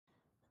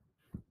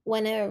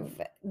One of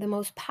the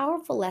most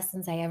powerful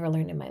lessons I ever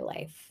learned in my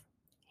life,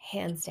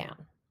 hands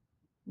down,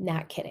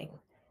 not kidding,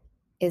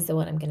 is the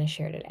one I'm going to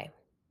share today.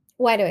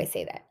 Why do I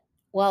say that?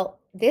 Well,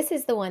 this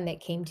is the one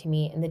that came to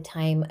me in the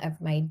time of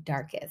my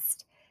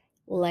darkest.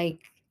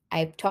 Like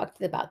I've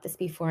talked about this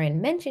before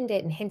and mentioned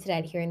it and hinted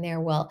at here and there.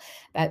 Well,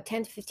 about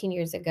 10 to 15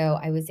 years ago,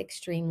 I was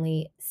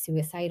extremely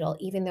suicidal,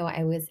 even though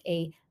I was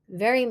a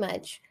very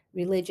much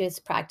religious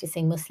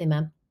practicing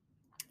Muslimah,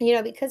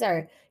 because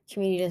our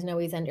community doesn't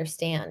always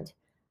understand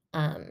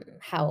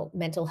how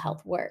mental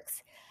health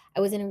works. I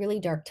was in a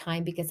really dark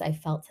time because I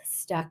felt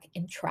stuck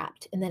and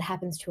trapped, and that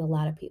happens to a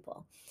lot of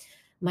people.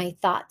 My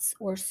thoughts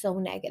were so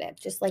negative,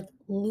 just like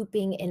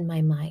looping in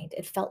my mind.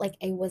 It felt like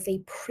I was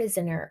a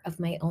prisoner of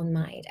my own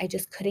mind. I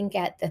just couldn't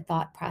get the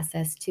thought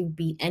process to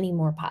be any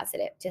more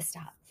positive, to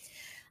stop.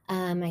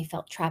 I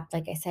felt trapped,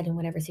 like I said, in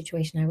whatever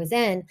situation I was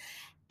in.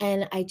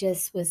 And I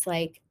just was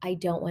like, I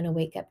don't want to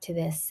wake up to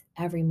this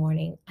every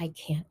morning. I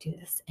can't do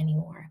this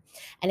anymore.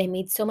 And I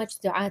made so much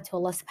dua to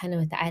Allah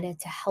subhanahu wa ta'ala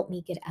to help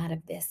me get out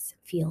of this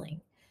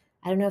feeling.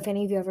 I don't know if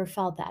any of you ever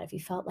felt that. If you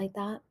felt like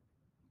that,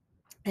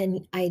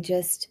 and I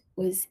just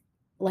was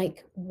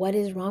like, what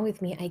is wrong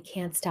with me? I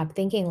can't stop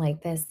thinking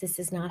like this. This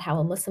is not how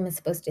a Muslim is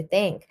supposed to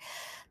think.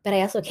 But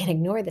I also can't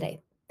ignore that I'm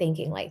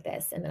thinking like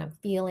this and that I'm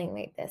feeling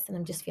like this and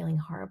I'm just feeling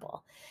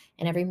horrible.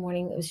 And every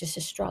morning it was just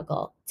a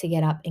struggle to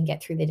get up and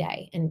get through the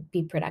day and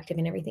be productive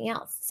and everything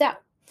else. So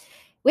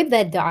with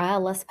that dua,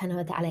 Allah subhanahu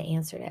wa ta'ala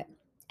answered it.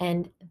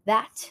 And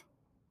that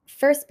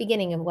first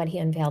beginning of what he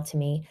unveiled to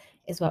me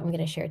is what I'm going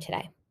to share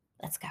today.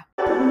 Let's go.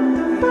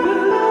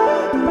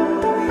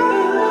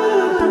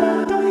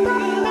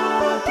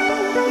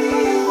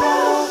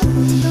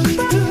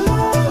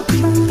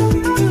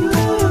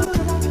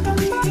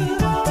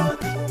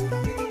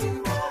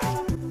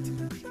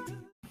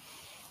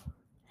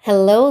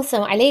 Hello,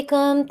 assalamu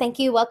alaikum. Thank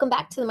you. Welcome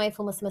back to the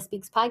Mindful Muslim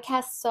Speaks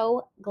podcast.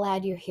 So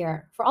glad you're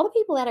here. For all the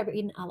people that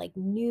are like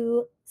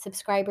new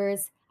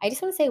subscribers, I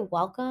just want to say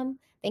welcome.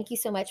 Thank you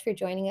so much for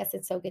joining us.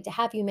 It's so good to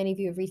have you. Many of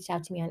you have reached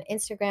out to me on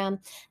Instagram.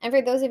 And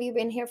for those of you who've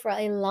been here for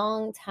a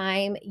long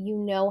time, you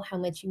know how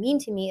much you mean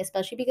to me,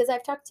 especially because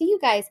I've talked to you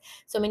guys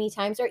so many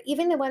times, or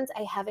even the ones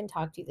I haven't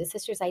talked to, the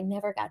sisters I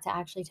never got to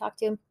actually talk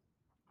to.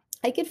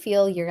 I could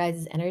feel your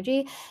guys'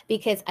 energy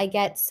because I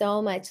get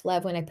so much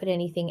love when I put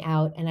anything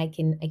out, and I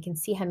can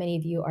see how many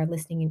of you are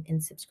listening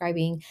and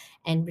subscribing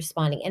and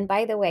responding. And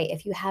by the way,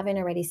 if you haven't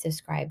already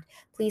subscribed,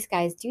 please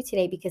guys do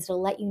today because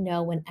it'll let you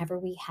know whenever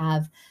we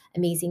have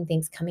amazing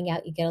things coming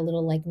out. You get a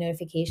little like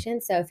notification.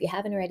 So if you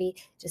haven't already,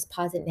 just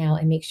pause it now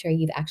and make sure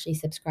you've actually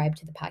subscribed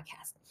to the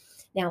podcast.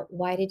 Now,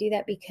 why to do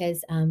that?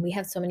 Because we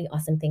have so many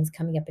awesome things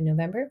coming up in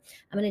November.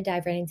 I'm going to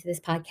dive right into this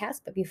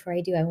podcast. But before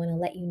I do, I want to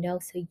let you know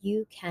so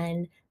you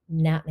can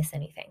not miss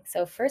anything.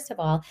 So first of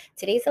all,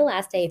 today's the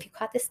last day, if you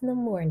caught this in the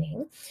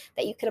morning,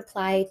 that you could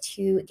apply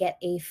to get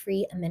a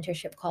free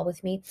mentorship call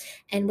with me.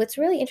 And what's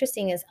really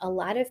interesting is a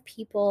lot of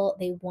people,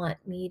 they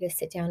want me to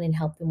sit down and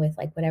help them with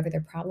like whatever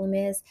their problem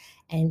is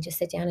and just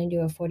sit down and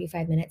do a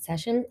 45-minute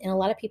session. And a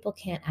lot of people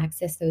can't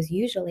access those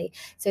usually.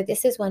 So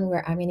this is one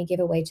where I'm going to give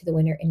away to the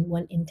winner in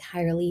one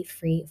entirely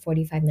free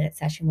 45-minute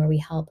session where we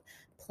help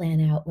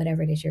plan out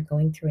whatever it is you're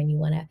going through and you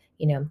want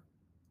to,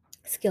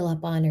 skill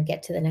up on or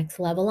get to the next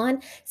level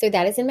on. So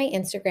that is in my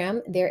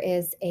Instagram. There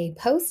is a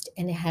post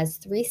and it has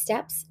 3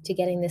 steps to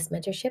getting this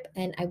mentorship,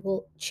 and I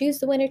will choose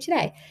the winner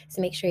today.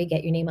 So make sure you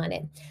get your name on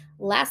it.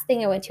 Last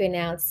thing I want to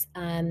announce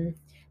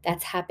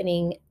that's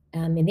happening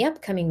in the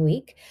upcoming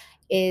week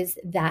is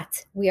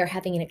that we are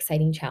having an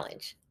exciting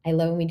challenge. I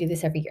love when we do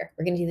this every year.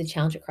 We're going to do the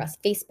challenge across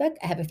Facebook.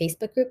 I have a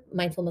Facebook group,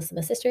 Mindful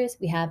Muslim Sisters.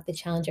 We have the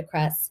challenge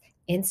across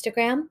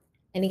Instagram.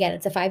 And again,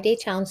 it's a 5-day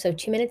challenge. So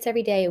 2 minutes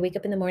every day. I wake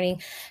up in the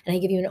morning and I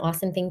give you an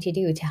awesome thing to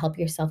do to help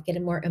yourself get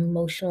more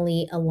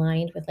emotionally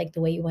aligned with like the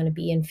way you want to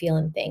be and feel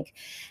and think.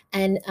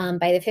 And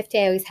by the 5th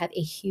day, I always have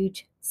a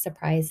huge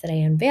surprise that I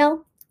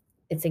unveil.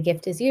 It's a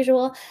gift as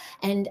usual.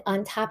 And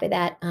on top of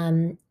that,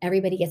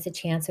 everybody gets a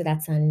chance. So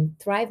that's on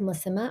Thrive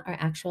Muslimah,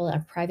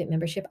 our private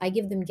membership. I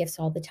give them gifts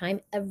all the time.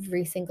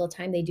 Every single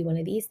time they do one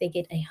of these, they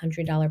get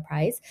 $100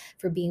 prize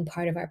for being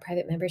part of our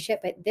private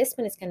membership. But this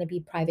one is going to be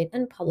private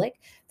and public,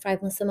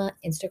 Thrive Muslimah,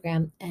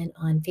 Instagram, and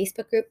on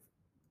Facebook group.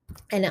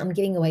 And I'm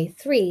giving away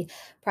 3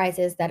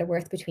 prizes that are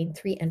worth between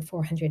 $300 and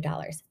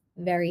 $400.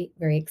 Very,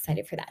 very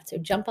excited for that. So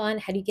jump on.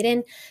 How do you get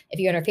in? If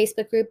you're in our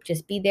Facebook group,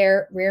 just be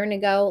there, raring to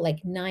go,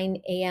 like 9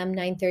 a.m.,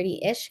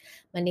 9:30-ish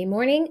Monday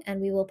morning, and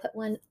we will put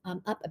one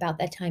up about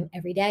that time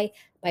every day.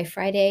 By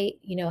Friday,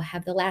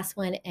 have the last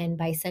one, and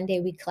by Sunday,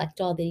 we collect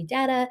all the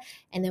data,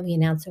 and then we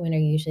announce the winner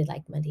usually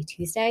like Monday,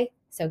 Tuesday.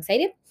 So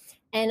excited.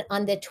 And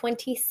on the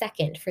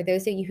 22nd, for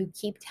those of you who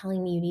keep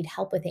telling me you need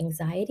help with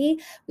anxiety,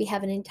 we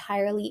have an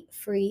entirely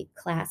free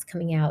class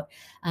coming out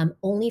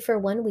only for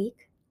 1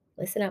 week.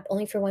 Listen up,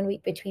 only for 1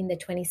 week between the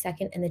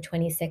 22nd and the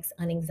 26th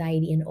on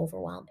anxiety and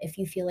overwhelm. If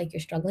you feel like you're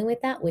struggling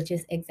with that, which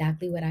is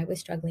exactly what I was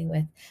struggling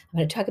with, I'm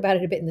going to talk about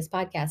it a bit in this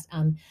podcast.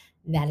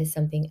 That is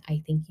something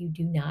I think you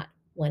do not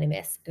want to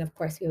miss. And of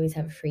course, we always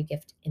have a free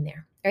gift in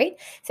there. All right.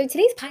 So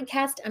today's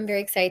podcast, I'm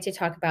very excited to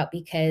talk about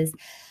because,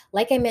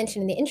 like I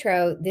mentioned in the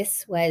intro,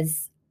 this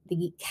was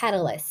the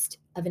catalyst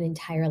of an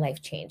entire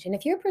life change. And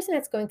if you're a person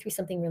that's going through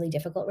something really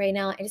difficult right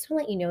now, I just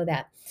want to let you know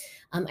that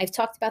I've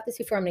talked about this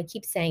before. I'm going to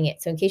keep saying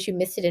it. So in case you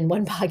missed it in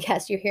one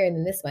podcast, you're hearing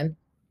in this one.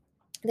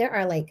 There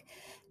are like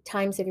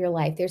times of your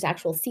life. There's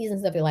actual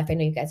seasons of your life. I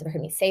know you guys have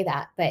heard me say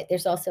that, but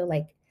there's also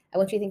like, I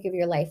want you to think of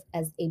your life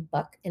as a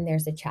book and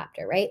there's a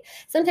chapter, right?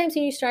 Sometimes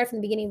when you start from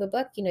the beginning of a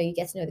book, you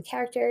get to know the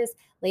characters.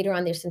 Later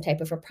on, there's some type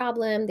of a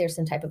problem. There's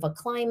some type of a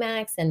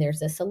climax and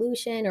there's a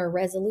solution or a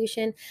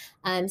resolution.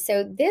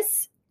 So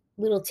this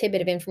little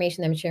tidbit of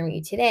information that I'm sharing with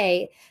you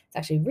today, it's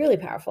actually really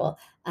powerful,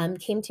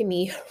 came to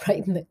me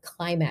right in the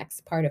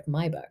climax part of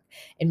my book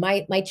and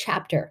my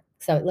chapter.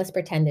 So let's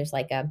pretend there's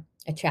like a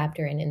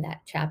chapter, and in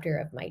that chapter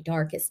of my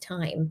darkest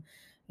time,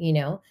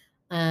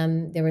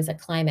 there was a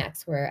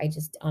climax where I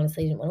just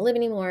honestly didn't want to live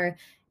anymore.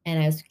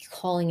 And I was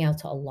calling out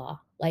to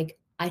Allah. Like,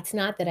 it's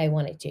not that I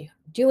wanted to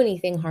do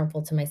anything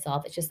harmful to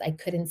myself. It's just I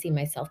couldn't see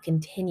myself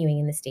continuing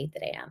in the state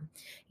that I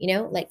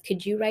am. Like,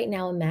 could you right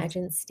now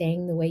imagine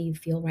staying the way you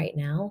feel right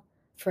now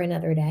for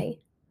another day?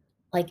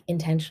 Like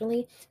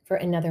intentionally for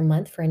another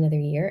month, for another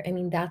year? I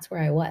mean, that's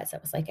where I was. I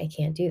was like, I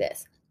can't do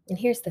this. And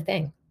here's the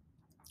thing.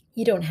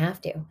 You don't have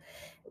to.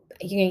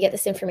 You're going to get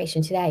this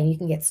information today and you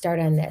can get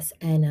started on this.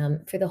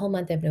 And for the whole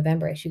month of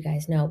November, as you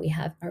guys know, we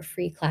have our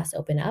free class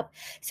open up.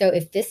 So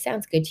if this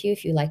sounds good to you,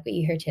 if you like what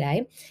you hear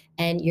today,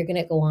 and you're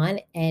going to go on,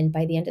 and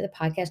by the end of the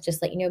podcast,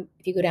 just let you know,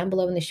 if you go down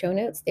below in the show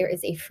notes, there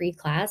is a free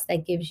class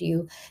that gives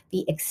you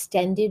the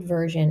extended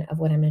version of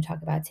what I'm going to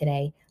talk about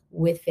today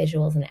with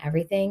visuals and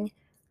everything.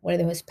 One of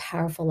the most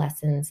powerful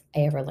lessons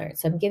I ever learned.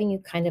 So I'm giving you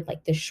kind of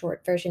like the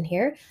short version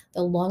here.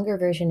 The longer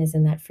version is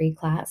in that free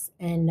class.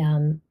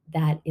 And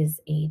that is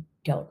a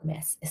don't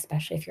miss,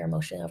 especially if you're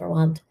emotionally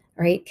overwhelmed.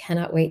 All right.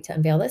 Cannot wait to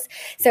unveil this.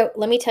 So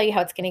let me tell you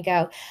how it's going to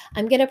go.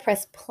 I'm going to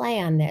press play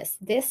on this.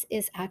 This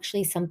is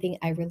actually something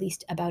I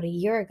released about a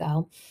year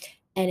ago,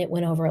 and it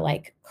went over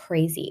like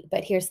crazy.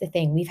 But here's the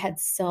thing. We've had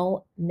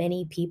so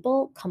many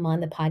people come on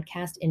the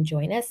podcast and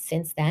join us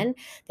since then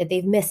that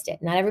they've missed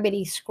it. Not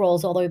everybody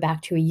scrolls all the way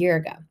back to a year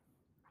ago.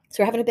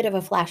 So we're having a bit of a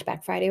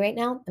flashback Friday right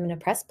now. I'm going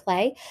to press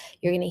play.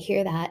 You're going to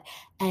hear that.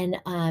 And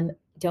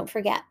don't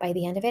forget, by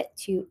the end of it,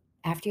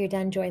 after you're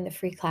done, join the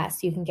free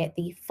class. You can get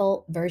the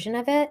full version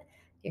of it.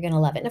 You're going to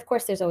love it. And of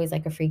course, there's always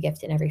like a free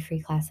gift in every free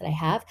class that I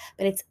have,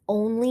 but it's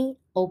only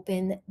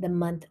open the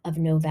month of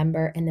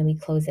November, and then we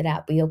close it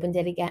out. We opened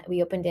it again.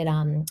 We opened it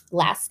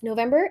last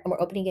November, and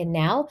we're opening it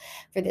now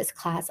for this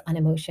class on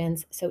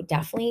emotions. So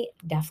definitely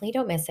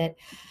don't miss it.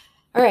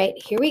 All right,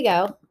 here we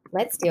go.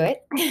 Let's do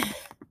it.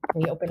 Let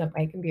me open up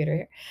my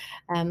computer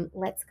here.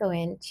 Let's go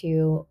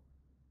into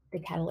the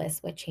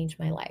catalyst, what changed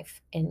my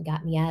life and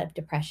got me out of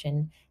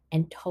depression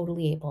and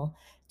totally able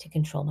to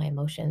control my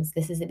emotions.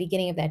 This is the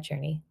beginning of that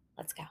journey.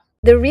 Let's go.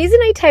 The reason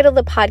I titled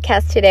the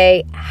podcast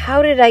today,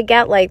 How Did I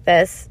Get Like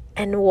This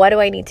and What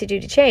Do I Need to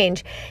Do to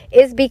Change,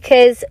 is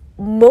because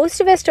most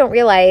of us don't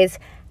realize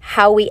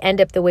how we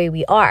end up the way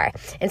we are.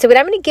 And so what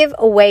I'm going to give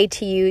away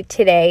to you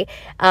today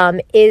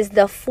is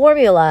the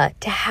formula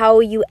to how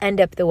you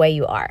end up the way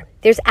you are.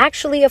 There's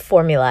actually a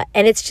formula,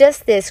 and it's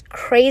just this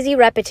crazy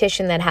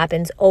repetition that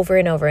happens over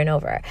and over and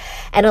over.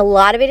 And a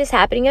lot of it is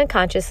happening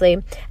unconsciously,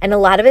 and a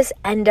lot of us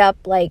end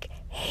up like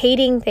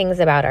hating things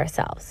about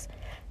ourselves.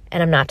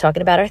 And I'm not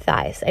talking about our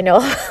thighs. I know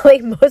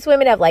like most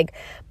women have like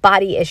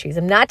body issues.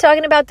 I'm not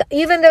talking about,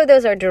 even though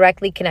those are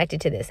directly connected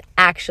to this,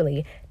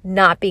 actually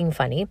not being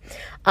funny.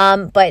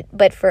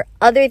 But for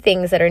other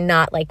things that are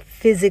not like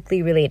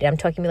physically related, I'm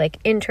talking like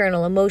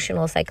internal,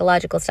 emotional,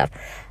 psychological stuff.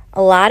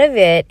 A lot of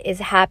it is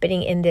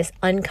happening in this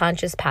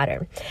unconscious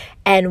pattern.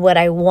 And what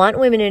I want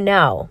women to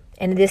know,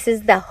 and this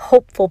is the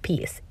hopeful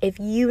piece, if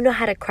you know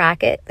how to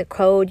crack it, the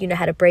code, you know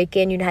how to break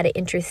in, you know how to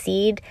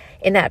intercede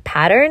in that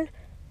pattern,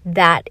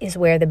 that is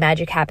where the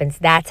magic happens.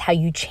 That's how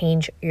you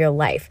change your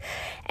life.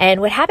 And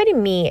what happened to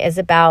me is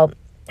about,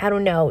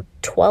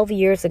 12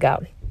 years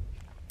ago.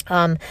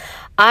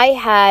 I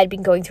had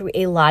been going through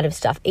a lot of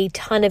stuff, a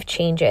ton of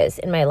changes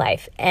in my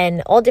life,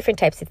 and all different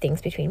types of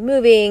things between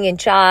moving and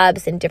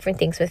jobs and different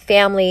things with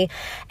family.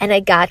 And I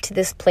got to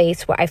this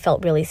place where I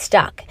felt really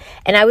stuck.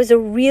 And I was a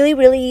really,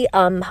 really,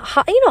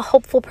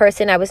 hopeful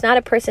person. I was not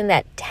a person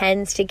that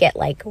tends to get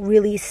like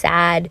really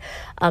sad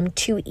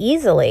too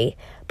easily.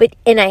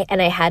 And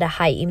I had a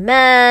high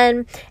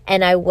iman,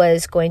 and I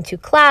was going to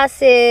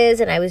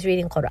classes, and I was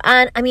reading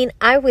Quran. I mean,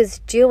 I was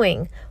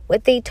doing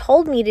what they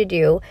told me to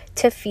do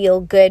to feel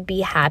good,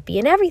 be happy,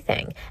 and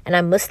everything. And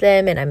I'm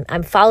Muslim, and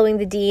I'm following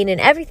the deen and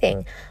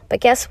everything.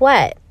 But guess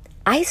what?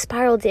 I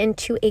spiraled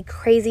into a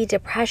crazy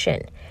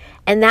depression.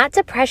 And that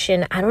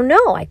depression, I don't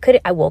know.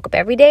 I woke up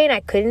every day and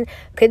I couldn't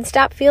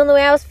stop feeling the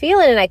way I was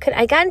feeling. And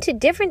I got into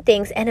different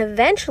things. And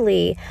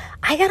eventually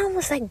I got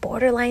almost like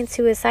borderline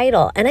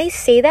suicidal. And I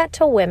say that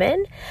to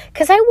women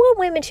because I want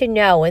women to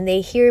know when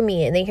they hear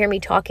me and they hear me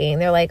talking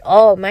and they're like,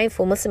 oh,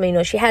 mindful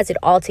Muslim, she has it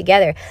all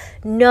together.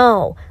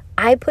 No,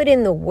 I put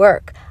in the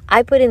work.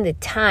 I put in the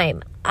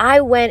time.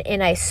 I went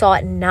and I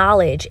sought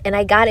knowledge and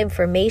I got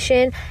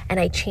information and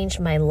I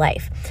changed my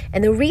life.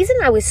 And the reason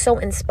I was so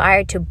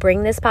inspired to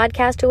bring this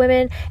podcast to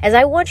women is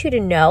I want you to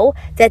know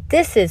that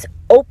this is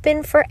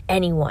open for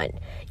anyone.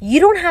 You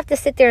don't have to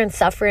sit there and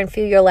suffer and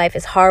feel your life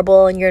is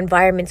horrible and your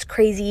environment's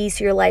crazy,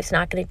 so your life's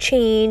not going to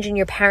change and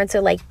your parents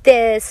are like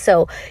this.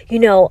 So,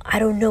 I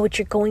don't know what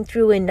you're going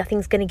through and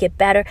nothing's going to get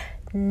better.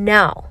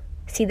 No.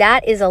 See,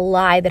 that is a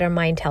lie that our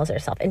mind tells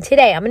ourselves. And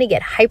today I'm going to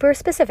get hyper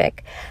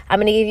specific. I'm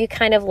going to give you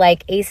kind of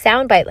like a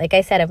soundbite, like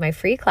I said, of my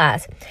free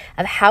class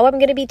of how I'm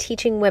going to be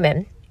teaching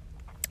women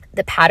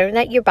the pattern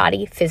that your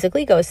body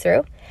physically goes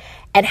through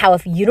and how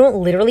if you don't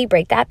literally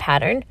break that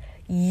pattern,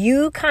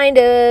 you kind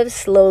of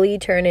slowly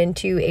turn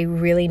into a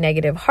really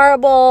negative,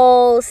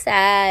 horrible,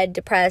 sad,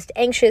 depressed,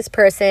 anxious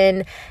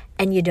person,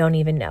 and you don't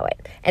even know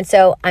it. And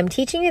so I'm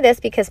teaching you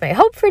this because my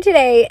hope for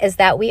today is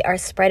that we are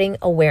spreading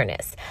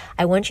awareness.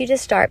 I want you to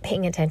start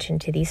paying attention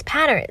to these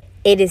patterns.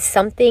 It is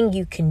something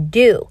you can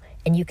do,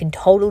 and you can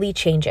totally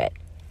change it.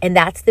 And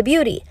that's the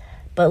beauty.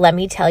 But let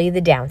me tell you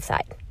the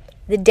downside.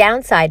 The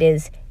downside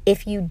is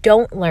if you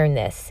don't learn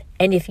this,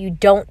 and if you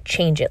don't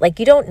change it, like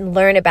you don't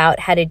learn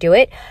about how to do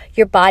it,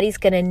 your body's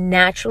going to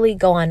naturally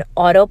go on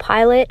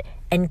autopilot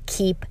and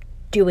keep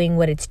doing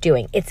what it's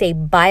doing. It's a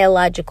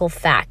biological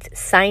fact.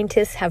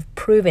 Scientists have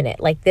proven it.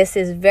 Like this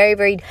is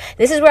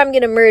this is where I'm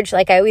going to merge,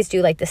 like I always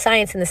do, like the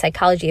science and the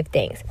psychology of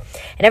things.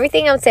 And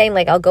everything I'm saying,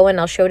 like I'll go and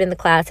I'll show it in the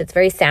class. It's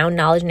very sound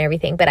knowledge and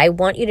everything. But I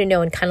want you to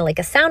know, and kind of like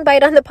a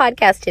soundbite on the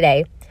podcast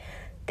today,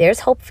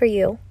 there's hope for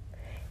you.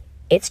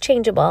 It's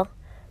changeable.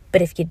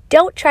 But if you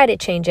don't try to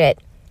change it,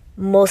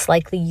 most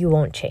likely you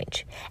won't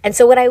change. And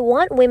so what I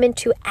want women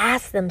to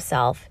ask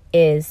themselves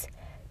is,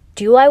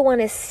 do I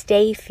want to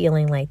stay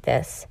feeling like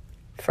this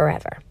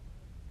forever?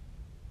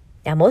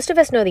 Now, most of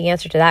us know the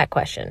answer to that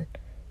question.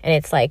 And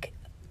it's like,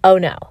 oh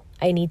no,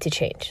 I need to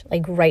change.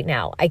 Like right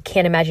now, I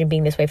can't imagine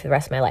being this way for the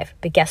rest of my life.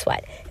 But guess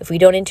what? If we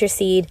don't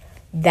intercede,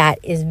 that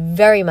is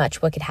very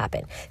much what could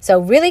happen. So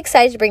really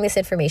excited to bring this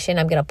information.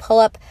 I'm going to pull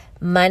up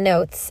my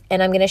notes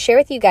and I'm going to share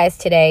with you guys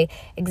today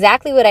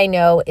exactly what I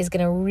know is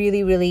going to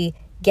really, really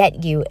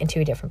get you into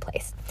a different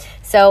place.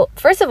 So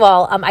first of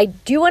all, I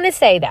do want to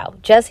say though,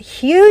 just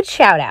huge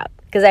shout out,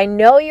 because I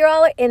know you're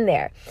all in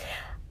there.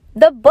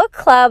 The book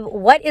club,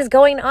 what is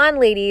going on,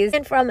 ladies?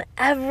 And from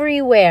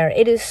everywhere.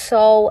 It is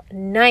so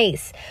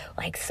nice.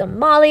 Like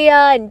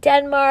Somalia and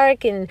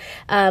Denmark, and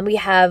we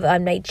have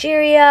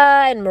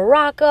Nigeria and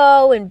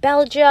Morocco and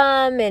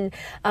Belgium and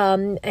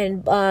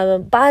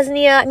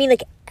Bosnia. I mean,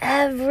 like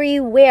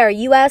everywhere.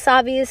 US,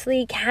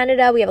 obviously,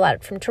 Canada. We have a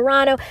lot from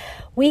Toronto.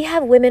 We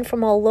have women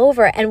from all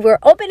over, and we're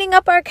opening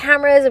up our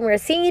cameras and we're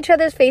seeing each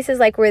other's faces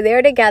like we're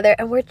there together,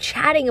 and we're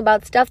chatting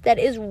about stuff that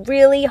is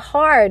really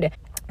hard.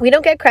 We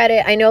don't get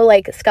credit. I know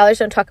like scholars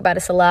don't talk about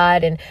us a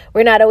lot, and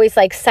we're not always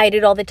like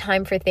cited all the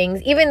time for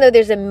things, even though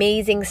there's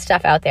amazing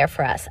stuff out there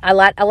for us. A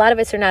lot of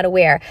us are not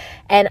aware.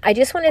 And I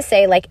just want to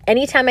say, like,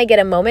 anytime I get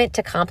a moment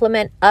to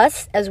compliment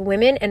us as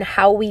women and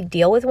how we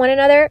deal with one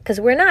another,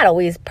 because we're not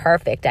always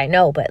perfect, I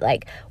know, but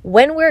like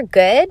when we're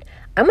good,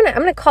 I'm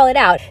gonna call it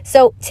out.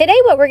 So today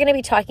what we're gonna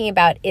be talking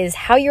about is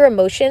how your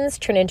emotions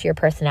turn into your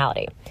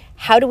personality.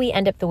 How do we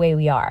end up the way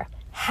we are?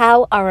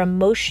 How our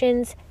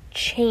emotions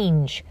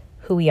change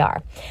who we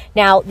are.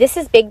 Now, this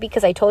is big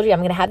because I told you I'm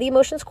going to have the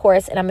emotions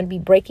course, and I'm going to be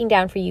breaking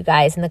down for you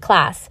guys in the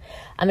class.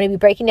 I'm going to be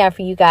breaking down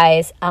for you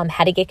guys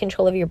how to get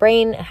control of your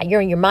brain, how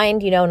you're in your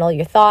mind, and all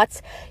your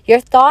thoughts.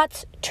 Your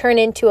thoughts turn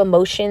into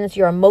emotions.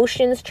 Your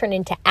emotions turn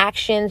into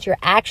actions. Your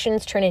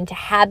actions turn into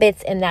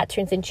habits, and that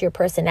turns into your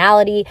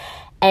personality.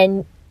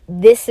 And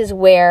this is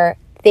where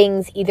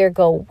things either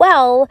go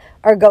well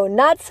or go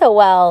not so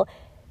well,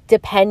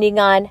 depending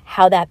on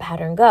how that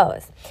pattern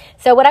goes.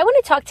 So what I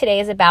want to talk today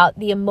is about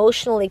the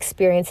emotional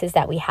experiences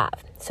that we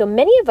have. So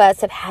many of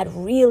us have had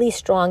really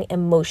strong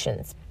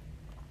emotions,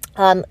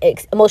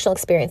 emotional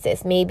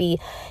experiences. Maybe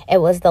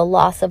it was the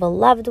loss of a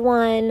loved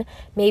one.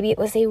 Maybe it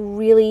was a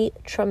really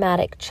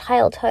traumatic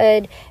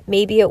childhood.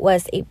 Maybe it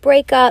was a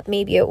breakup.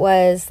 Maybe it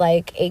was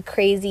like a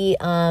crazy,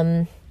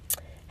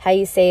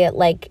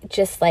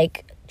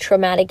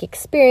 traumatic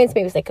experience.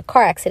 Maybe it's like a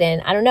car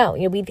accident. I don't know.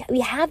 We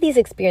have these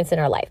experiences in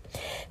our life.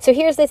 So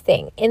here's the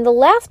thing. In the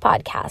last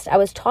podcast, I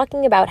was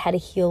talking about how to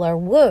heal our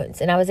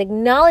wounds, and I was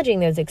acknowledging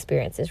those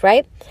experiences,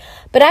 right?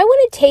 But I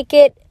want to take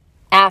it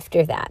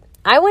after that.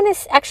 I want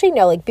to actually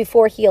know, like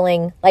before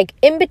healing, like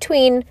in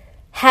between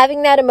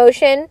having that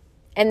emotion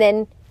and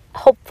then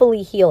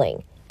hopefully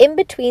healing. In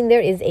between,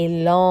 there is a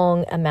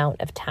long amount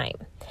of time.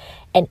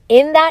 And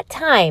in that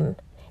time,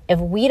 if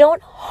we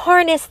don't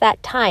harness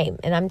that time,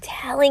 and I'm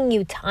telling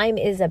you, time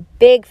is a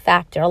big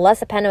factor. Allah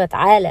subhanahu wa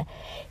ta'ala,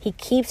 He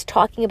keeps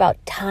talking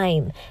about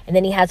time. And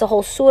then He has a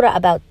whole surah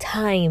about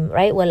time,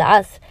 right?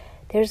 Wal-'asr.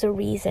 There's a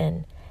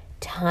reason.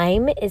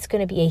 Time is going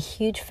to be a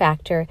huge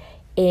factor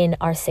in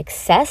our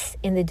success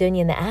in the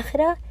dunya and the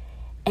akhirah,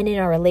 and in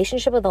our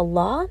relationship with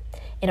Allah,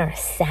 in our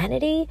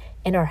sanity,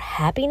 in our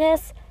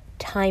happiness.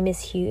 Time is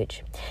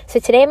huge.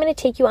 So today I'm going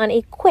to take you on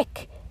a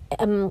quick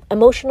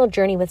emotional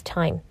journey with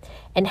time,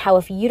 and how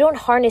if you don't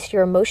harness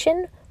your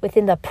emotion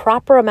within the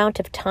proper amount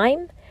of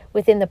time,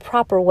 within the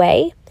proper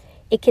way,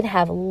 it can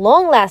have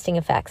long-lasting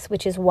effects,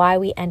 which is why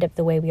we end up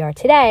the way we are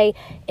today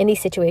in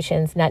these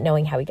situations, not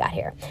knowing how we got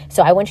here.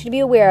 So I want you to be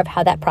aware of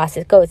how that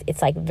process goes.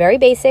 It's like very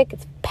basic,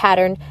 it's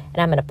patterned,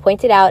 and I'm going to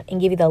point it out and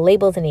give you the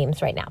labels and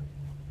names right now.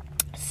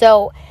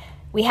 So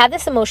we have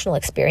this emotional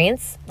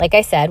experience, like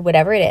I said,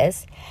 whatever it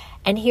is.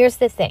 And here's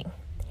the thing.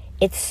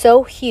 It's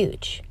so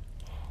huge.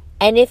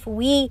 And if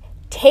we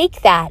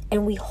take that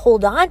and we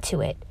hold on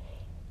to it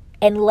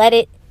and let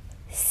it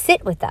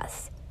sit with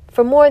us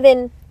for more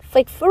than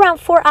for around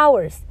 4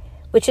 hours,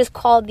 which is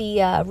called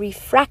the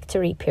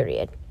refractory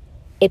period,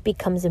 it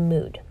becomes a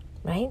mood,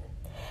 right?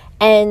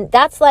 And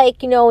that's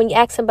like, when you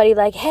ask somebody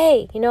like,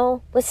 hey,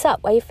 what's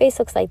up? Why your face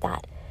looks like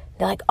that?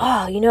 They're like,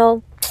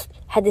 oh,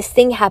 had this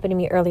thing happen to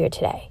me earlier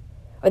today.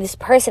 Or this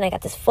person, I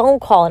got this phone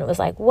call and it was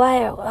like,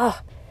 wow. Ugh.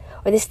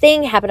 Or this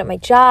thing happened at my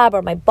job,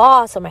 or my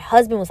boss, or my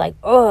husband was like,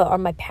 ugh. Or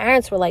my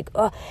parents were like,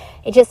 ugh.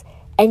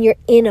 And you're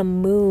in a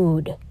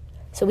mood.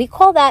 So we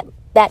call that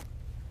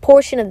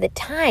portion of the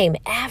time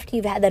after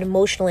you've had that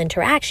emotional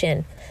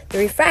interaction the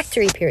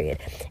refractory period.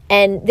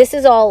 And this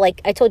is all,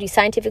 like I told you,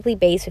 scientifically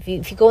based. If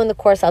you go in the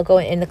course, I'll go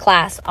in the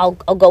class, I'll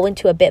go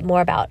into a bit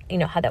more about,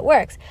 how that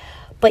works.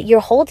 But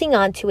you're holding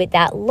on to it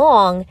that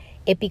long,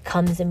 it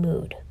becomes a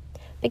mood.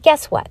 But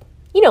guess what?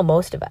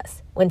 Most of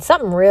us, when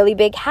something really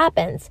big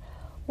happens,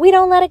 we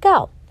don't let it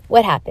go.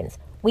 What happens?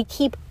 We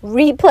keep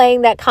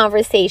replaying that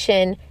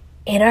conversation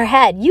in our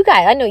head. You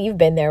guys, I know you've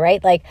been there,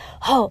 right? Like,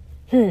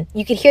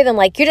 you could hear them,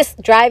 like you're just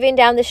driving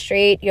down the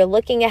street, you're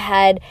looking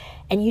ahead,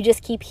 and you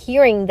just keep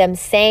hearing them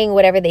saying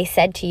whatever they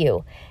said to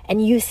you,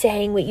 and you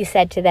saying what you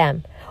said to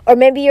them. Or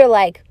maybe you're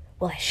like,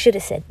 well, I should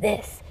have said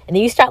this. And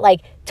then you start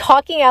like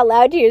talking out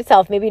loud to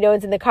yourself. Maybe no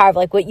one's in the car, of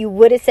like what you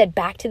would have said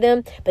back to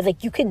them, but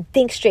like you couldn't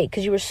think straight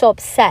because you were so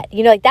upset.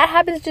 Like that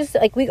happens, just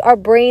like our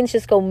brains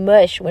just go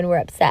mush when we're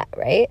upset,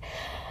 right?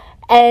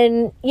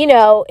 And,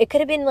 it could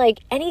have been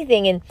like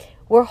anything, and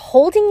we're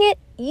holding it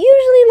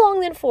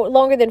usually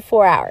longer than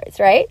 4 hours,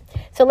 right?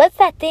 So let's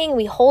that thing,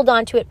 we hold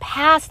on to it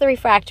past the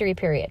refractory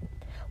period.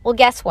 Well,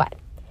 guess what?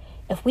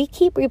 If we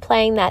keep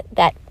replaying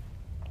that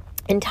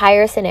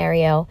entire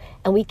scenario,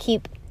 and we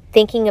keep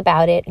thinking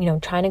about it, I'm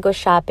trying to go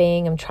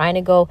shopping, I'm trying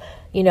to go,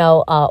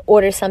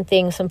 order some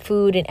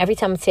food, and every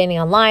time I'm standing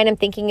online, I'm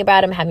thinking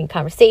about it, I'm having a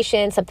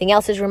conversation, something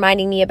else is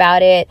reminding me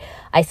about it,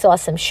 I saw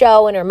some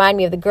show and it reminded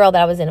me of the girl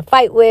that I was in a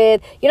fight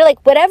with,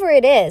 like whatever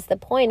it is, the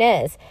point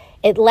is,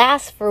 it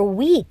lasts for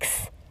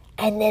weeks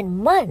and then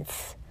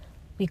months.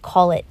 We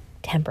call it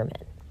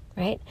temperament,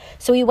 right?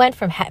 So we went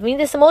from having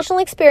this emotional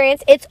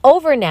experience, it's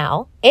over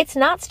now, it's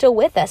not still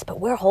with us, but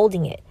we're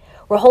holding it.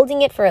 We're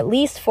holding it for at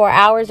least 4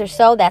 hours or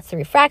so. That's the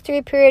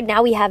refractory period.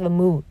 Now we have a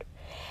mood.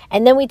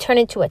 And then we turn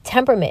into a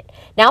temperament.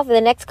 Now for the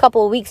next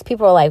couple of weeks,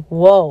 people are like,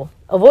 whoa,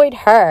 avoid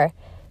her.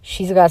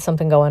 She's got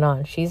something going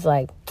on. She's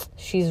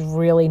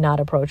really not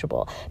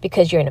approachable,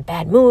 because you're in a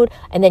bad mood.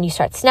 And then you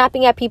start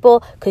snapping at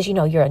people because,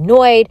 you're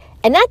annoyed.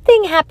 And that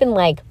thing happened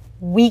like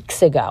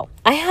weeks ago.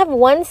 I have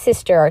one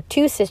sister or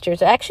two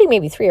sisters, or actually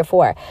maybe 3 or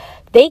 4.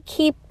 They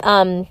keep,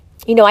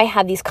 I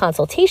have these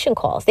consultation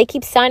calls. They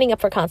keep signing up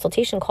for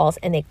consultation calls,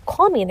 and they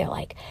call me and they're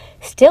like,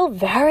 still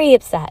very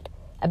upset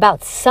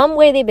about some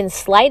way they've been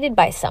slighted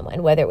by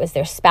someone, whether it was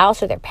their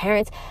spouse or their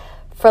parents,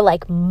 for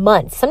like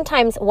months.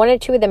 Sometimes 1 or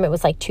 2 of them, it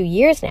was like 2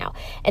 years now.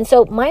 And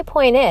so my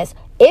point is,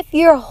 if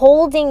you're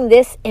holding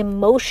this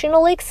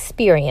emotional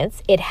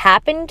experience, it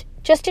happened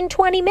just in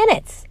 20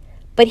 minutes.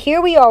 But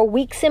here we are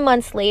weeks and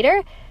months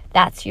later,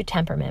 that's your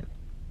temperament.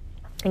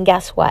 And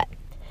guess what?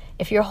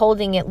 If you're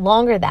holding it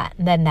longer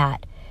than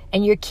that,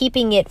 and you're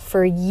keeping it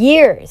for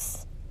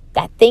years,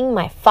 that thing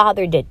my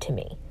father did to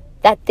me,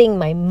 that thing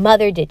my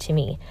mother did to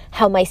me,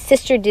 how my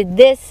sister did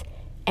this,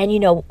 and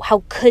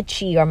how could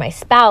she, or my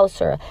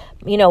spouse, or,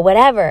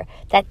 whatever,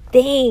 that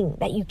thing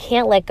that you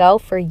can't let go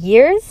for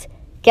years,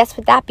 guess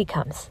what that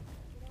becomes?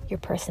 Your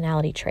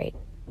personality trait.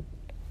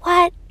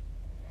 What?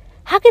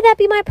 How could that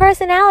be my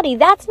personality?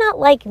 That's not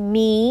like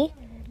me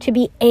to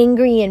be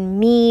angry and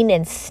mean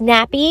and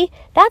snappy.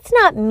 That's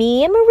not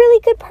me. I'm a really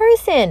good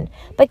person.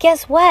 But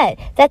guess what?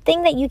 That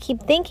thing that you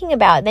keep thinking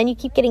about, then you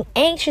keep getting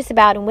anxious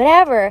about and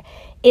whatever,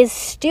 is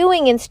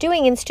stewing and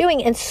stewing and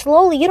stewing. And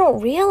slowly, you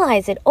don't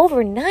realize it,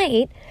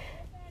 overnight,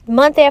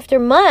 month after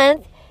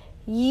month,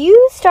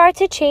 you start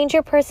to change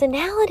your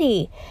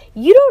personality.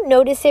 You don't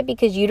notice it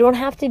because you don't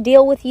have to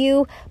deal with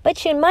you,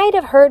 but you might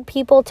have heard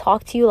people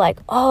talk to you like,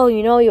 oh,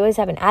 you always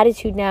have an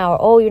attitude now, or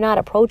oh, you're not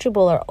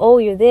approachable, or oh,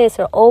 you're this,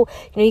 or oh,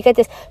 you got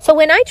this. So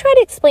when I try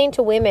to explain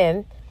to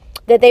women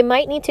that they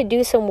might need to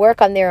do some work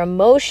on their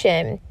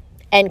emotion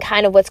and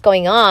kind of what's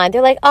going on,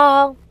 they're like,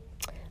 oh,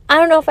 I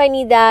don't know if I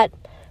need that.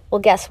 Well,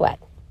 guess what?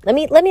 Let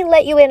me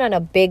let you in on a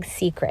big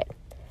secret.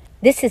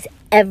 This is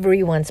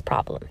everyone's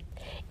problem.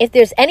 If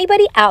there's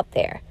anybody out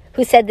there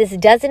who said this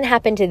doesn't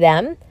happen to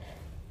them,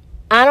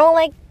 I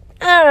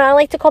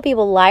like to call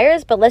people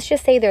liars, but let's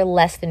just say they're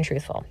less than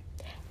truthful.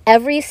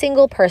 Every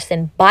single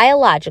person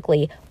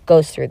biologically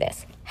goes through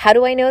this. How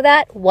do I know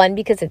that? One,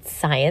 because it's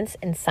science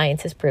and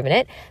science has proven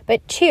it.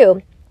 But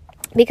two,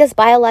 because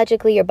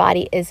biologically your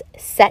body is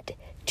set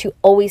to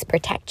always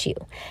protect you.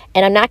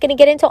 And I'm not going to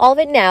get into all of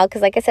it now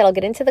because like I said, I'll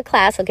get into the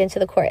class, I'll get into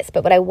the course.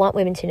 But what I want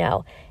women to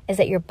know is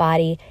that your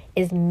body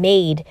is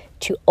made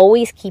to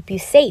always keep you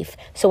safe.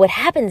 So what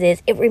happens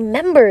is it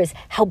remembers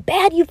how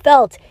bad you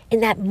felt in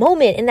that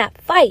moment, in that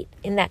fight,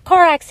 in that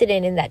car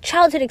accident, in that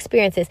childhood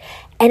experiences.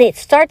 And it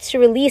starts to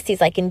release these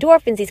like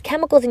endorphins, these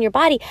chemicals in your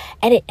body.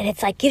 And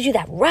it's like gives you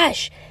that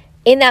rush.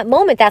 In that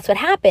moment, that's what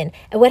happened.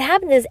 And what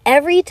happens is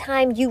every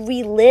time you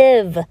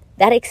relive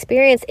that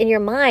experience in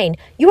your mind,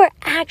 you are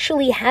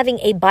actually having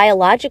a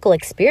biological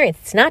experience.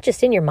 It's not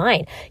just in your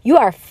mind. You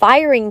are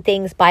firing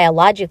things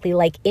biologically,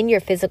 like in your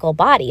physical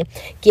body,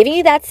 giving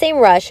you that same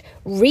rush,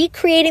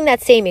 recreating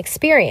that same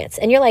experience.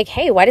 And you're like,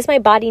 hey, why does my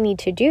body need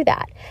to do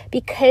that?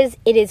 Because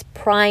it is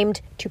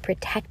primed to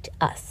protect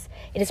us.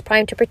 It is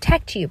primed to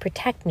protect you,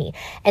 protect me.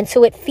 And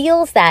so it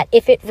feels that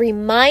if it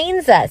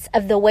reminds us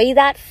of the way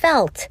that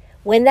felt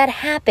when that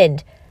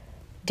happened,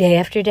 day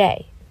after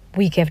day,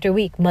 week after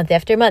week, month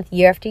after month,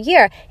 year after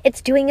year,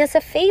 it's doing us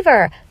a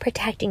favor,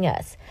 protecting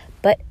us.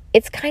 But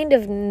it's kind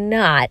of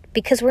not,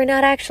 because we're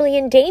not actually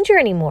in danger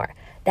anymore.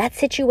 That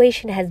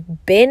situation has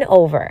been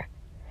over,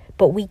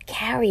 but we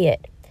carry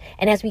it.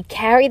 And as we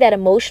carry that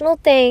emotional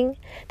thing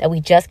that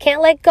we just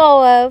can't let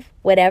go of,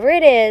 whatever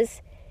it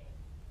is,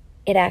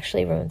 it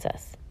actually ruins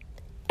us.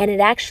 And it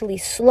actually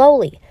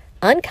slowly,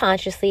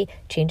 unconsciously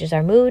changes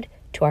our mood,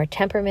 to our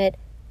temperament,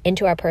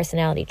 into our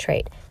personality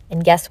trait.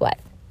 And guess what?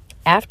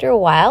 After a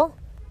while,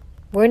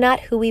 we're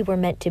not who we were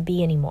meant to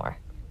be anymore.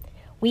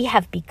 We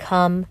have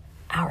become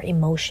our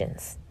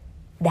emotions.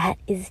 That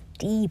is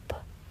deep,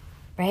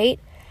 right?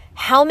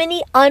 How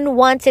many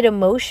unwanted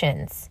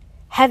emotions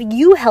have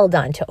you held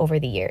on to over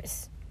the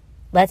years?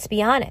 Let's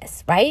be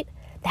honest, right?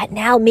 That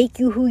now make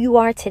you who you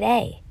are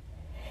today.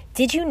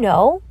 Did you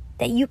know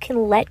that you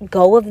can let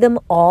go of them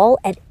all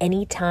at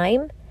any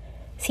time?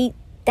 See,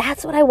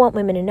 that's what I want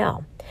women to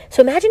know.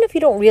 So imagine if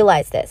you don't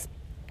realize this.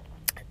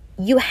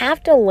 You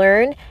have to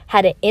learn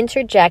how to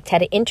interject, how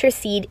to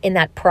intercede in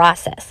that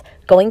process,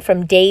 going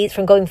from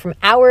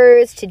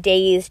hours to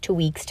days to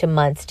weeks to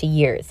months to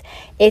years.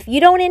 If you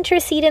don't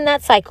intercede in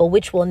that cycle,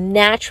 which will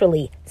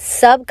naturally,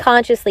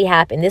 subconsciously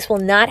happen, this will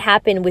not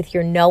happen with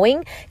your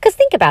knowing. Because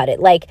think about it,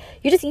 like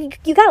you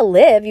got to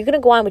live. You're going to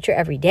go on with your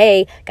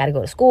everyday. Got to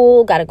go to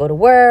school, got to go to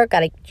work,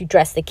 got to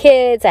dress the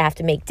kids. I have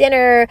to make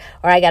dinner,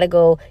 or I got to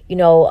go,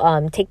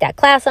 take that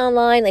class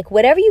online. Like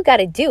whatever you got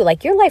to do,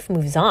 like your life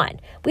moves on.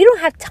 We don't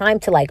have time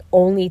to like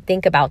only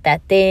think about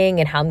that thing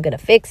and how I'm going to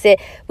fix it.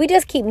 We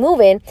just keep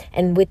moving.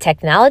 And with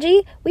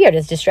technology, we are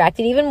just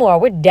distracted even more.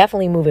 We're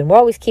definitely moving. We're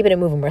always keeping it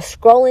moving. We're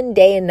scrolling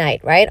day and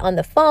night, right? On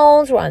the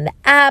phones, we're on the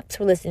apps,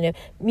 we're listening to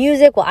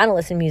music. Well, I don't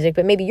listen to music,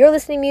 but maybe you're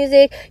listening to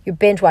music. You're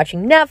binge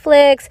watching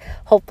Netflix,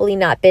 hopefully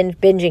not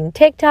binging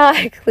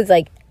TikTok. It's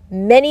like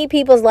many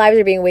people's lives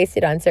are being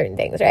wasted on certain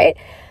things, right?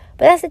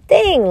 But that's the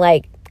thing.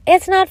 Like,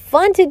 it's not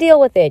fun to deal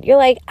with it. You're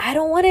like, I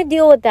don't want to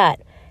deal with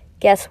that.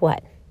 Guess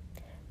what?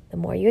 The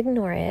more you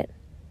ignore it,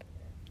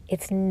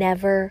 it's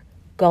never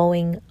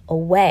going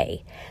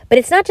away. But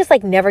it's not just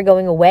like never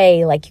going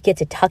away, like you get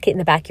to tuck it in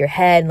the back of your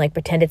head and like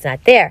pretend it's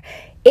not there.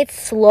 It's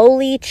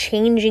slowly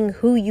changing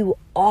who you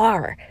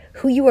are,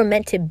 who you were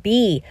meant to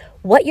be,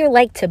 what you're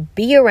like to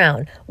be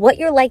around, what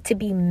you're like to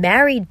be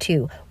married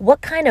to, what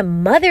kind of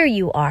mother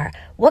you are,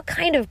 what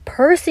kind of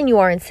person you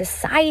are in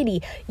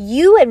society.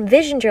 You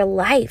envisioned your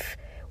life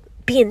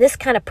being this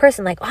kind of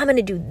person, like, oh, I'm going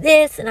to do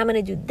this and I'm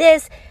going to do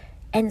this.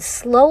 And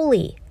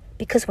slowly,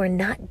 because we're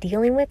not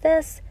dealing with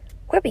this,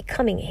 we're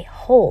becoming a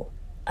whole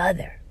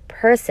other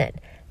person.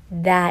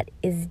 That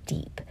is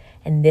deep.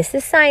 And this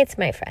is science,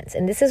 my friends.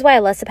 And this is why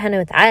Allah subhanahu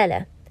wa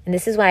ta'ala, and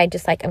this is why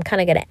I'm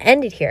kind of going to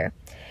end it here.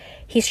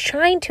 He's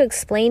trying to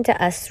explain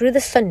to us through the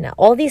sunnah,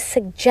 all these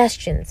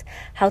suggestions,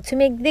 how to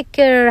make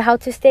dhikr, how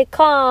to stay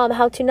calm,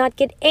 how to not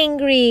get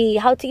angry,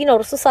 how to, Rasulullah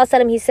sallallahu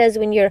alaihi wasallam, he says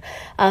when you're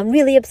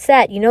really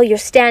upset, you're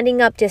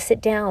standing up to sit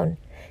down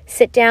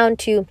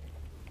to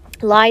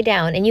lie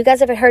down. And you guys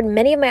have heard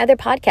many of my other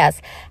podcasts,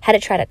 how to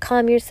try to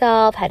calm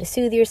yourself, how to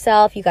soothe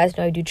yourself. You guys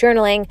know I do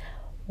journaling.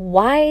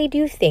 Why do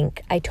you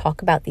think I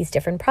talk about these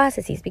different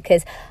processes?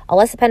 Because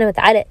Allah subhanahu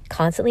wa ta'ala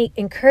constantly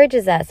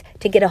encourages us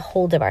to get a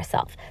hold of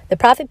ourselves. The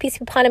Prophet, peace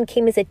be upon him,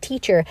 came as a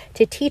teacher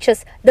to teach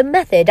us the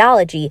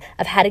methodology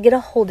of how to get a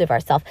hold of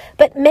ourselves.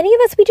 But many of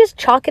us, we just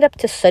chalk it up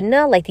to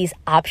sunnah, like these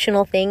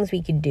optional things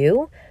we could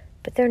do.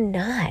 But they're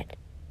not.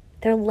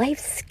 They're life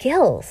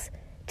skills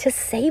to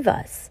save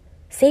us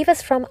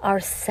from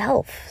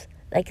ourselves.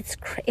 Like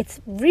it's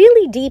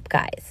really deep,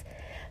 guys.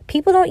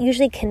 People don't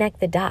usually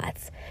connect the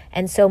dots.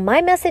 And so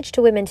my message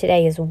to women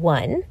today is,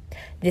 one,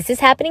 this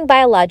is happening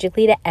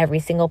biologically to every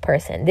single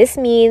person. This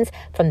means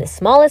from the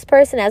smallest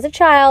person as a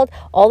child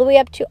all the way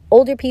up to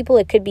older people.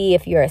 It could be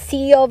if you're a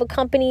CEO of a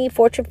company,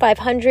 Fortune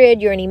 500,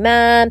 you're an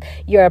imam,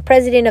 you're a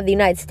president of the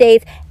United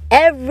States.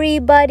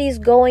 Everybody's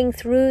going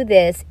through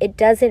this. It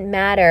doesn't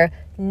matter.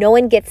 No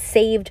one gets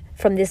saved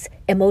from this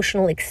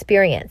emotional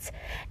experience.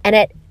 And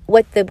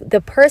what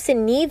the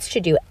person needs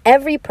to do,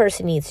 every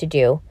person needs to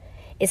do,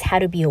 is how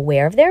to be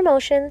aware of their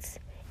emotions,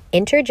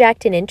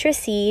 interject and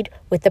intercede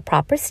with the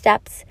proper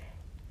steps,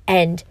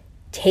 and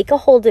take a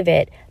hold of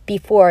it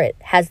before it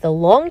has the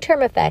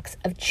long-term effects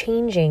of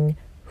changing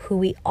who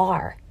we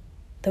are,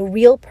 the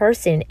real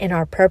person and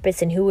our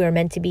purpose and who we are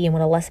meant to be and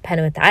what Allah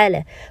subhanahu wa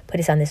ta'ala put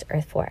us on this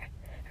earth for.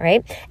 All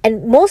right.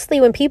 And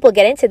mostly when people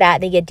get into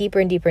that, they get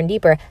deeper and deeper and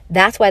deeper.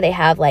 That's why they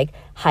have like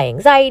high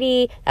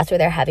anxiety. That's why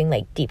they're having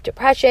like deep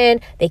depression.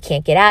 They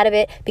can't get out of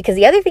it, because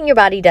the other thing your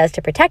body does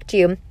to protect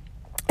you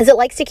is it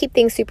likes to keep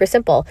things super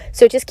simple.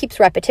 So it just keeps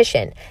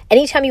repetition.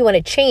 Anytime you want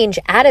to change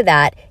out of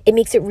that, it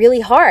makes it really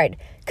hard,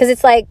 because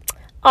it's like,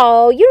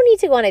 oh, you don't need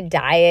to go on a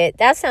diet.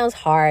 That sounds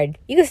hard.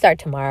 You can start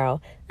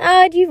tomorrow.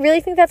 Do you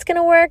really think that's going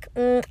to work?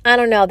 I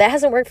don't know. That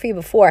hasn't worked for you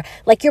before.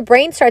 Like your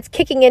brain starts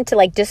kicking into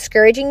like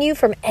discouraging you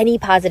from any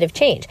positive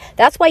change.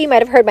 That's why you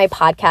might have heard my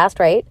podcast,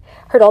 right?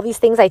 Heard all these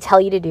things I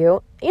tell you to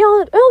do.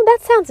 Oh,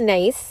 that sounds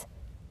nice.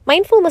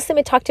 Mindful Muslim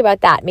had talked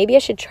about that. Maybe I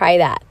should try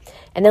that.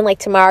 And then like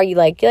tomorrow you're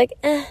like,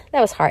 that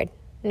was hard.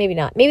 Maybe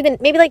not.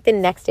 Maybe like the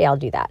next day I'll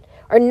do that.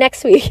 Or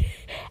next week.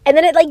 And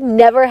then it like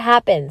never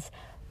happens.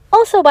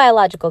 Also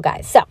biological,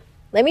 guys. So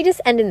let me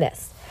just end in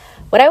this.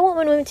 What I want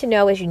women to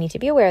know is you need to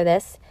be aware of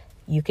this.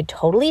 You could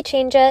totally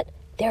change it.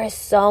 There is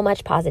so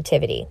much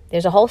positivity.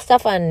 There's a whole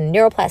stuff on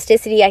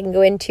neuroplasticity I can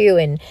go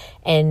into,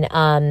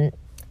 and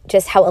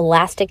just how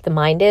elastic the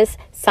mind is.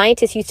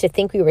 Scientists used to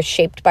think we were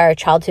shaped by our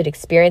childhood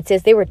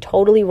experiences. They were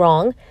totally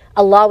wrong.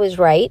 Allah was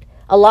right.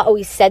 Allah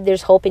always said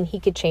there's hope and he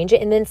could change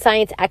it. And then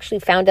science actually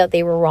found out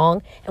they were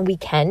wrong, and we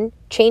can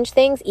change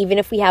things. Even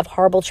if we have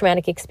horrible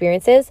traumatic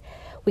experiences,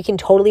 we can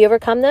totally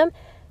overcome them,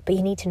 but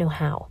you need to know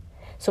how.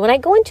 So when I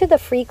go into the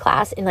free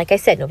class, and like I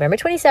said, November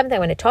 27th, I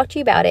want to talk to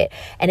you about it.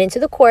 And into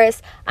the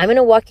course, I'm going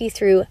to walk you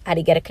through how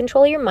to get a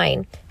control of your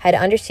mind, how to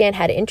understand,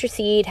 how to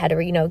intercede, how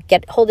to,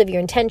 get hold of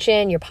your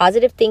intention, your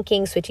positive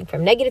thinking, switching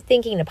from negative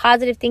thinking to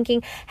positive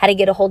thinking, how to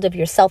get a hold of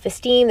your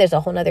self-esteem. There's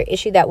a whole nother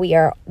issue that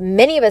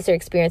many of us are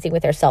experiencing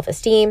with our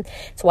self-esteem.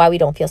 It's why we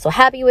don't feel so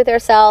happy with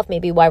ourselves,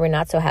 maybe why we're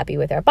not so happy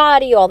with our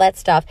body, all that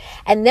stuff.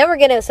 And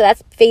then so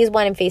that's phase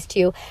 1 and phase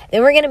 2.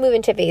 Then we're going to move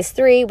into phase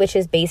 3, which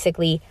is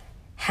basically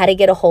how to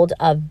get a hold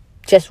of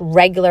just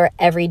regular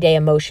everyday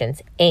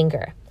emotions,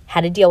 anger,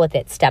 how to deal with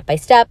it step by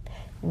step.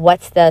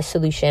 What's the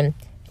solution?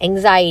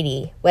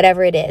 Anxiety,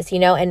 whatever it is,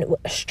 and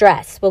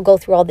stress. We'll go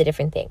through all the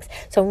different things.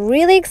 So I'm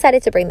really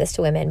excited to bring this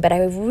to women, but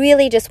I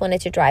really just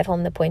wanted to drive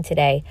home the point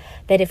today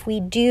that if we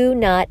do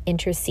not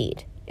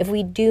intercede, if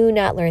we do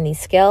not learn these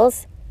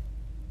skills,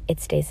 it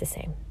stays the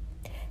same.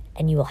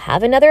 And you will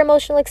have another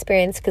emotional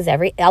experience, because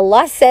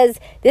Allah says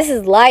this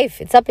is life.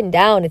 It's up and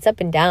down. It's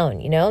up and down.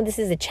 This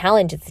is a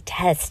challenge. It's a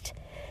test.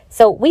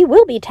 So we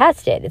will be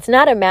tested. It's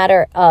not a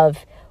matter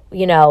of,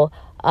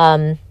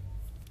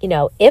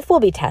 if we'll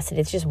be tested.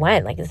 It's just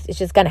when. Like it's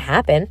just going to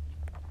happen.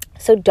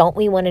 So don't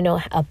we want to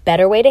know a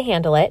better way to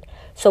handle it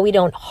so we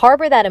don't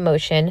harbor that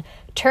emotion,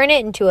 turn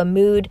it into a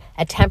mood,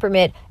 a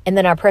temperament, and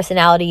then our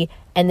personality,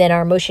 and then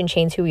our emotion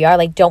change who we are?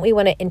 Like, don't we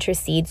want to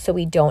intercede so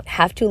we don't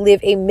have to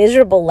live a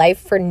miserable life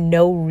for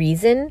no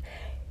reason?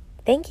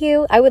 Thank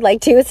you. I would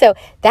like to. So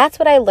that's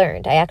what I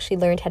learned. I actually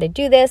learned how to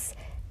do this.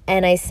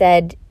 And I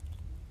said,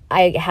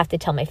 I have to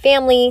tell my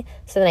family.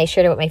 So then I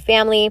shared it with my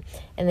family,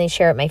 and then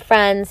share it with my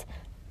friends.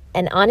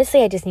 And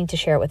honestly, I just need to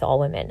share it with all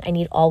women. I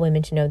need all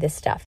women to know this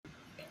stuff.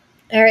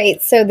 All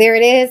right, so there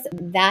it is.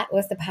 That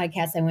was the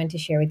podcast I wanted to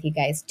share with you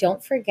guys.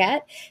 Don't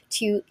forget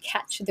to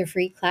catch the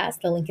free class.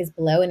 The link is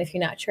below. And if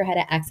you're not sure how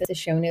to access the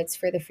show notes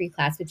for the free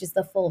class, which is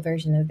the full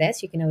version of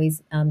this, you can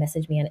always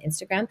message me on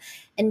Instagram.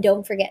 And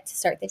don't forget to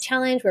start the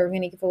challenge, where we're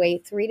going to give away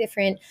 3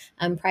 different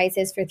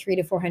prizes for $300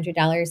 to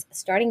 $400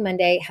 starting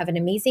Monday. Have an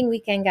amazing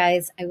weekend,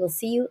 guys. I will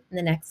see you in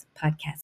the next podcast.